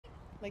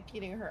Like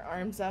eating her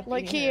arms up.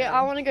 Like here,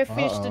 I want to go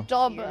fish the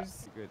dub.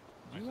 Good.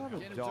 Do you have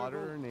a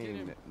daughter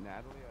named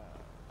Natalie?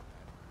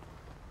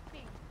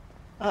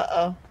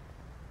 Uh-oh.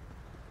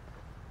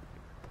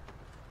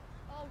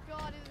 Oh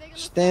God, is they gonna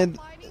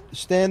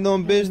Stand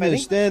on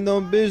business. Stand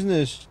on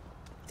business.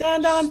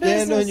 Stand on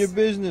business. Stand on your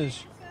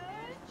business.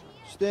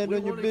 Stand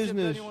on your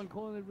business.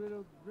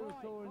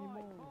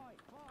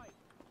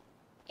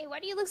 Hey, why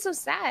do you look so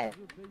sad?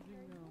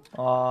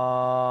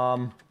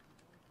 I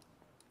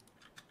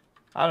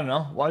don't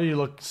know. Why do you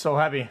look so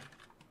happy?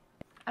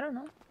 I don't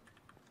know.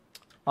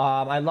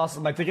 I lost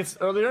my tickets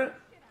earlier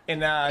in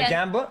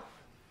Gamba.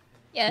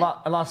 Yeah.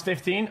 I lost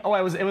 15. Oh,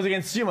 it was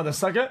against you, mother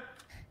sucker.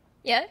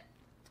 Yeah.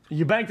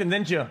 You banked them,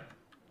 didn't you?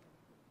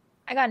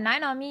 I got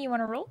 9 on me. You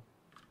want to roll?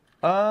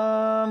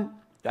 I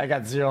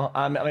got 0.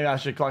 Maybe I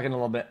should clock in a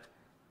little bit.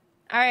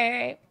 All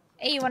right.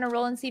 Hey, you want to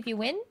roll and see if you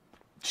win?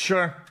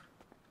 Sure.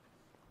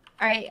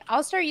 All right.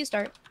 I'll start. You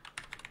start.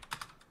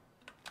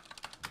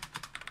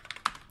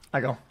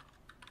 I go.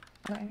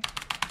 Okay.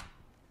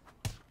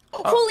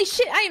 Oh. Holy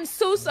shit! I am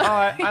so sorry. All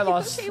right, I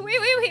lost. Okay, wait,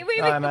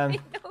 All right, man.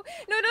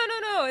 No.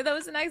 That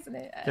was an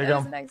accident. Here you That go.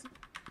 was an accident.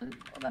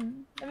 Hold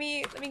on. Let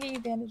me get you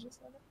bandages.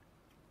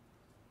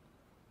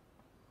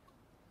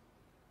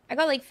 I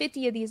got like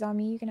 50 of these on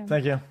me. You can have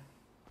Thank you. All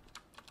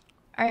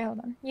right, hold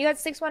on. You got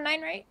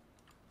 619, right?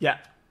 Yeah.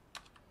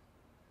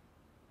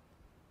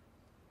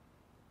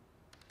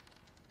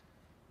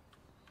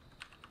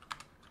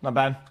 Not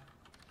bad.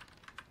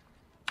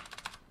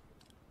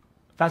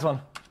 Fast one. I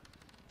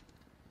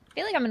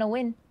feel like I'm gonna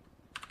win.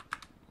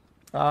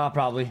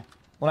 Probably.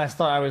 When I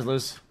start, I always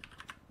lose.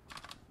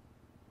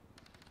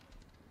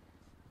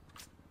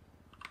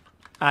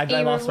 I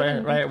lost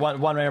right.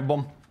 One right,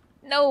 boom.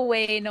 No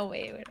way.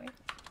 Wait.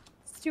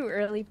 It's too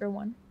early for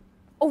one.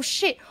 Oh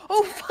shit!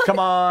 Oh fuck! Come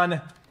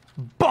on,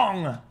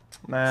 bong,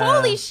 man.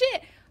 Holy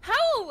shit!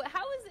 How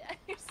is it?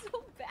 You're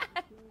so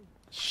bad.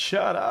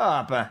 Shut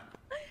up.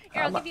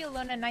 Here, I'll give you a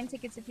loan and 9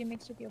 tickets if you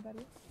makes you feel better.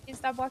 You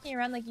stop walking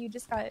around like you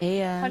just got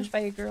punched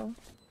by a girl.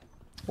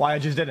 Why I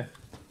just did it.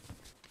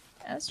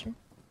 Yeah, that's true.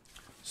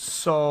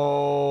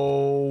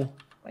 So.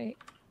 Wait,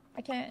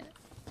 I can't.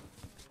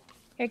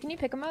 Here, can you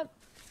pick them up?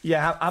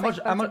 Yeah, how much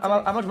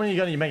money you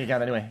got in your bank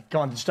account anyway?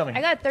 Come on, just tell me.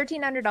 I got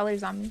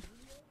 $1,300 on me.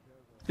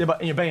 Yeah, but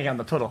in your bank account,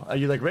 the total. Are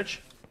you like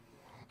rich?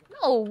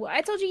 No,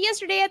 I told you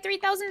yesterday I had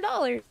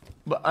 $3,000.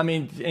 But I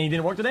mean, and you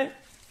didn't work today?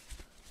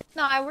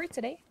 No, I worked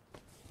today.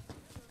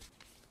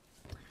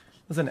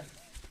 Listen.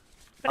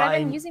 But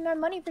I've been using my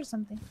money for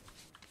something.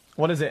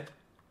 What is it?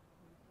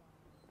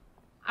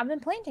 I've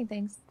been planting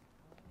things.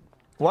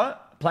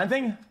 What?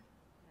 Planting?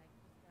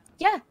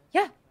 Yeah,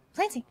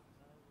 planting.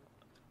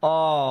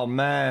 Oh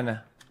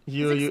man,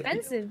 It's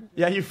expensive.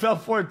 Yeah, you fell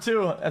for it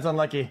too. That's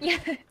unlucky.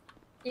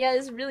 Yeah,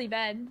 it's really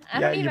bad. I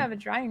don't even have a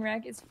drying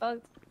rack. It's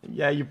fucked.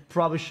 Yeah, you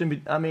probably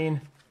shouldn't be. I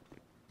mean,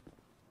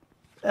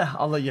 yeah,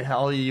 I'll let you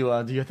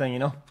do your thing, you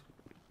know.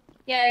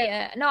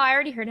 Yeah. No, I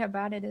already heard how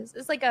bad it is.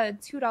 It's like a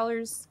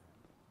 $2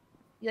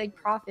 like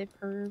profit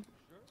per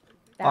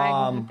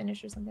bag when you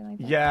finish or something like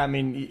that. Yeah, I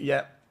mean,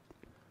 yeah.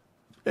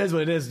 It is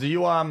what it is. Do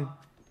you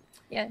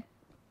Yeah.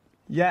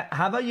 Yeah.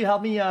 How about you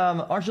help me?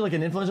 Aren't you like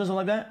an influencer or something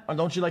like that? Or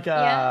don't you like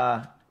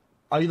Are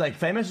you like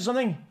famous or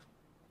something?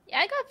 Yeah,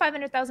 I got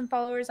 500,000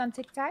 followers on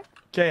TikTok.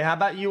 Okay. How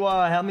about you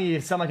help me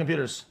sell my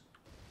computers?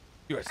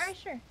 Yes. Alright,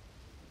 sure.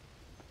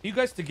 You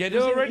guys together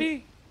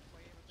already?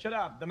 Shut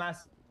up,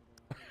 dumbass.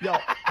 Yo,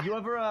 you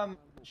ever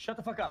shut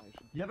the fuck up.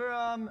 You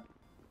ever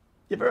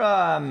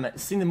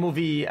seen the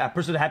movie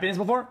Pursuit of Happiness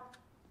before?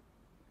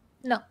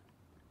 No.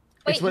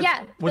 Wait, with,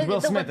 yeah. With Will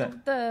Smith.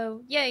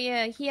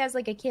 Yeah, he has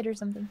like a kid or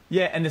something.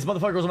 Yeah, and this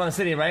motherfucker goes around the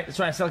city, right? He's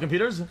trying to sell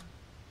computers.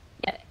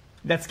 Yeah.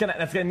 That's gonna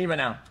me right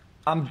now.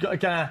 I'm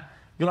gonna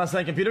go around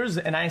selling computers,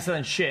 and I ain't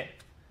selling shit.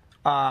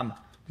 The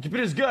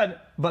computer's good,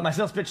 but my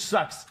sales pitch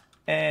sucks.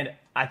 And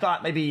I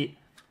thought maybe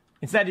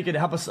instead you could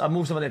help us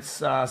move some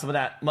of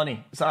that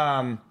money.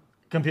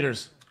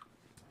 Computers.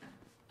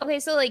 Okay,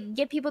 so like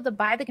get people to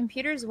buy the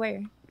computers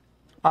where?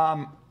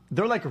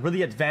 They're like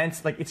really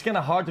advanced. Like it's kind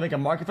of hard to make a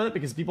market for it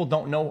because people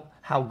don't know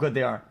how good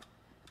they are.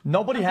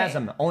 Nobody has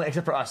them, only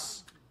except for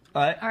us.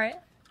 All right.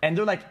 And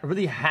they're like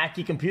really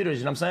hacky computers.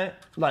 You know what I'm saying?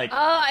 Like.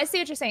 Oh, I see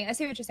what you're saying.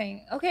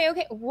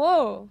 Okay.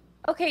 Whoa.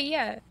 Okay,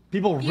 yeah.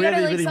 People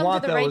really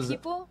want those. Right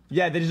people?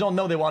 Yeah, they just don't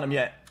know they want them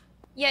yet.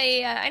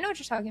 Yeah. I know what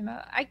you're talking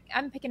about.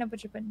 I'm picking up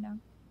what you're putting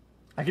down.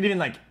 I could even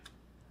let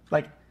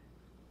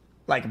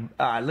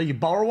you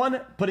borrow one,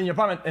 put it in your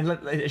apartment,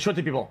 and show it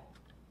to people.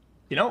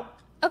 You know?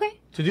 Okay.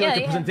 To do like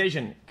a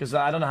presentation, because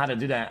I don't know how to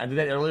do that. I did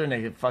that earlier, and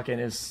it fucking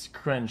is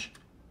cringe.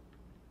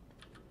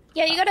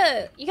 Yeah, you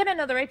gotta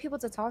know the right people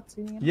to talk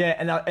to. You know?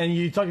 Yeah, and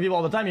you talk to people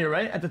all the time here,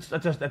 right? At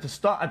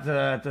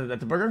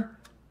the burger.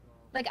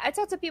 Like I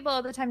talk to people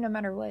all the time, no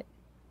matter what.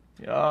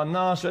 Oh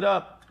no, shut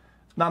up.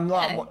 Now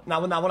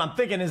what I'm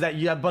thinking is that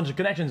you have a bunch of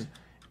connections,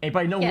 and you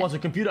probably know who wants a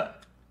computer.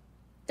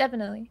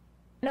 Definitely.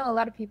 I know a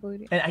lot of people who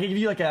do. And I can give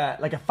you like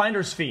a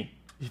finder's fee.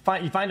 You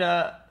find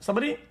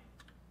somebody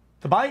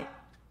to buy,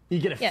 you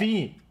get a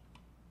fee.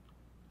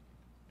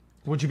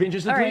 Would you be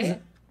interested, please?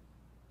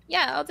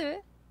 Yeah, I'll do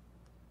it.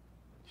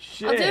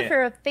 Shit. I'll do it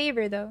for a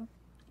favor though.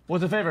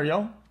 What's a favor,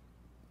 yo?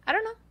 I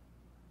don't know.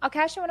 I'll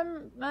cash it when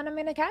I'm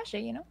gonna cash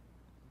it. You know.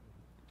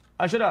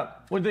 Shut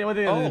up. What do you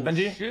think of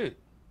this, Benji? Shit.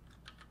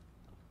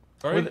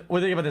 What do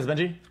you think about this,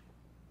 Benji?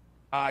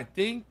 I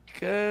think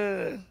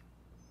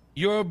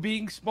you're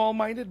being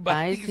small-minded, but I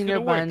Bye, think it's senior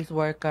gonna work. buns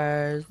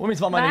workers. What do you mean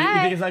small money? You Bye.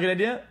 think it's not a good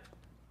idea?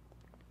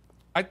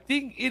 I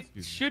think it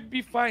should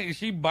be fine. Is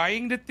she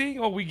buying the thing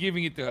or are we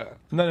giving it to her?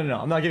 No.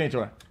 I'm not giving it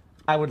to her.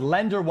 I would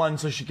lend her one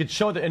so she could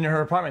show it in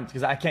her apartment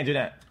because I can't do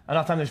that. I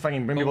don't have time to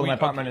fucking bring people to my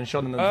apartment and show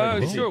them the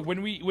fucking PC. Sure.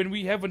 When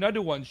we have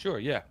another one, sure,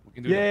 yeah, we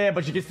can do that. Yeah,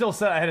 but you can still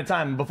set ahead of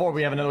time before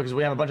we have another because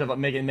we have a bunch of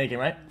making,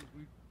 right?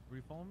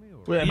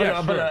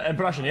 In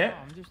production, yeah?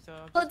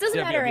 Well, it doesn't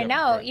Yeah, matter yeah, right yeah,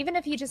 now. right. Even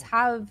if you just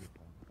have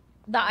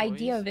the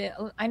idea of it,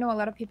 I know a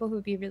lot of people who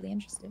would be really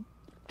interested.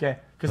 Okay,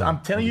 because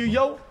I'm telling you,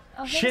 yo, Oh,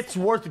 thanks. shit's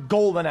worth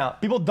gold right now.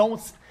 People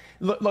don't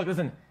look.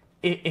 Listen,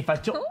 if I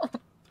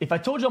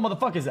told you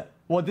motherfuckers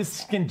what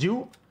this can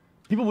do,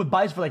 people would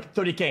buy it for like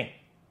 30K,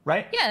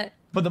 right? Yeah.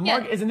 But the Yeah.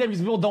 market isn't there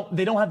because people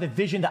don't have the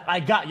vision that I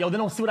got, yo. They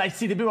don't see what I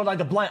see. The people are like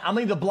the blind. I'm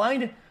like the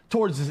blind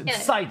towards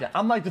sight.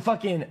 I'm like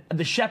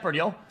the shepherd,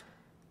 yo.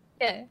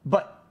 Yeah.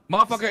 But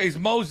Motherfucker is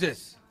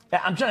Moses.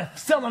 I'm trying to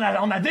sell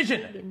on that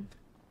vision.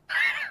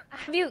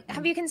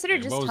 Have you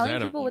considered just What was telling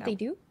that? people what they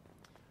do?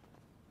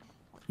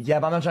 Yeah,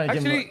 but I'm not trying to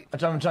give Actually-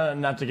 them. I'm trying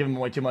not to give them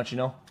away too much, you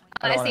know.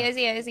 I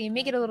see.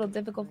 Make it a little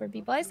difficult for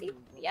people. I see.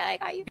 Yeah, I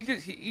got you.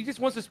 He just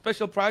wants a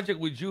special project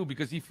with you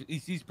because he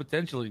sees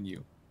potential in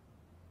you.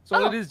 That's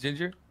all Oh. it is,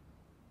 Ginger.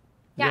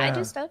 Yeah, I Yeah.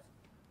 do stuff.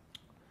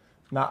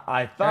 Now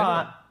I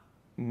thought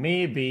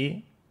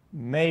maybe,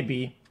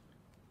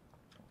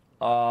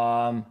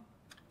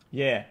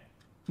 yeah.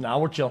 Now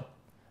we're chill.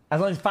 As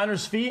long as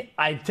finder's fee,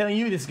 I'm telling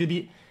you, this could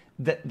be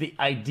the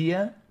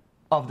idea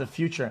of the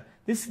future.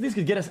 This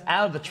could get us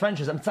out of the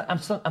trenches. I'm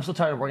so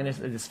tired of working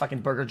this fucking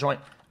burger joint.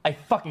 I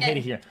fucking hate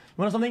it here. You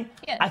wanna know something?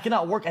 Yeah. I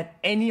cannot work at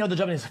any other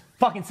job in this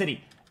fucking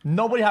city.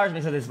 Nobody hires me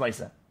except this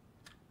place.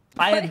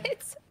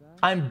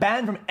 I'm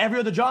banned from every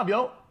other job,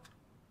 yo.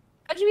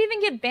 How'd you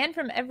even get banned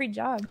from every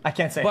job? I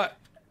can't say. But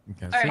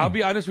Alright. I'll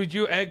be honest with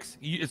you, X.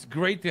 It's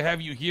great to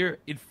have you here.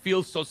 It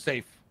feels so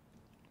safe.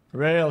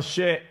 Real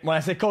shit. When I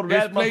say code This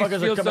red, place motherfuckers are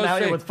feels coming so out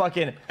here safe. with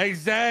fucking.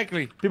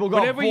 Exactly. People go,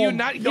 Whenever you're boom,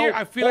 not yo, here,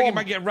 I feel like you boom.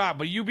 might get robbed.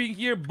 But you being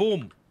here,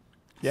 boom.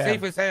 Yeah.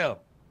 Safe as hell.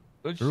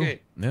 Good True.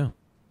 shit. Yeah.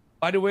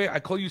 By the way, I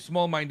call you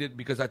small-minded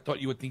because I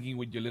thought you were thinking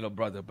with your little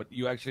brother, but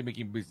you're actually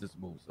making business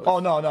moves. So Oh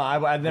no,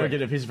 I'd never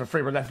get a piece for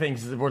free, but that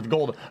thing's worth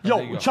gold. there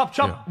you Yo, go. chop.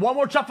 Yeah. One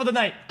more chop for the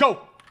night.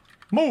 Go,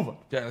 move.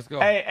 Yeah, let's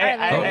go. Hey, Alright,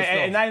 let's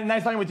hey, go.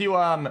 nice talking with you,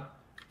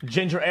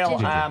 Ginger Ale.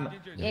 Ginger.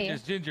 Ginger, Yeah.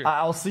 just Ginger.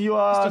 I'll see you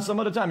some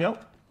other time, yo.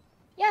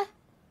 Yeah,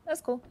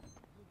 that's cool.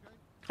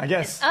 I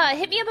guess.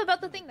 Hit me up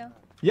about the thing though.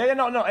 Yeah,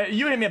 no.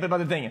 You hit me up about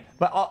the thing,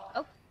 but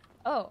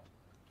Oh.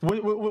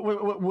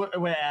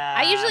 I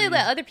I usually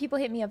let other people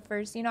hit me up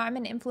first. You know, I'm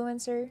an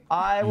influencer.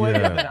 I will.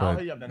 Yeah, I'll but-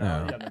 hit you up then. yeah.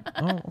 I'll hit you up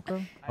then. Oh,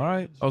 okay. All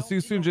right. I'll see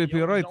you soon,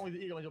 JP. All right. Don't leave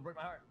the eagle, you'll break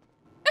my heart.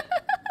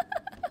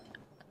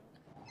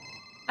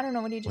 I don't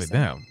know what you just Wait,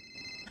 said.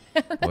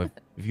 damn. Well,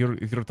 if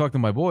you're talking to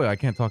my boy, I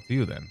can't talk to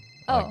you then.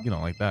 Oh. Like, you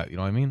know, like that. You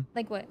know what I mean?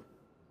 Like what?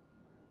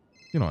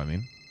 You know what I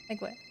mean?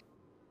 Like what?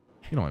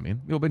 You know what I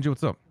mean? Yo, Benji,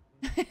 what's up?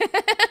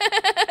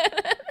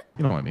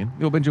 You know what I mean?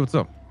 Yo, Benji, what's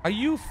up? Are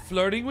you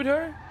flirting with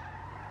her?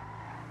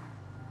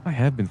 I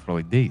have been for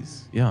like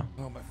days. Yeah.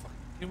 Oh my fuck.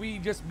 Can we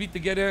just be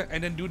together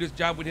and then do this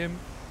job with him?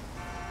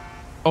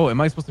 Oh, am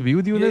I supposed to be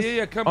with you in Yeah, this? yeah,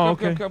 yeah. Come. Oh, I'll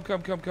okay. go Okay.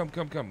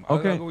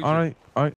 with All you. right. All right.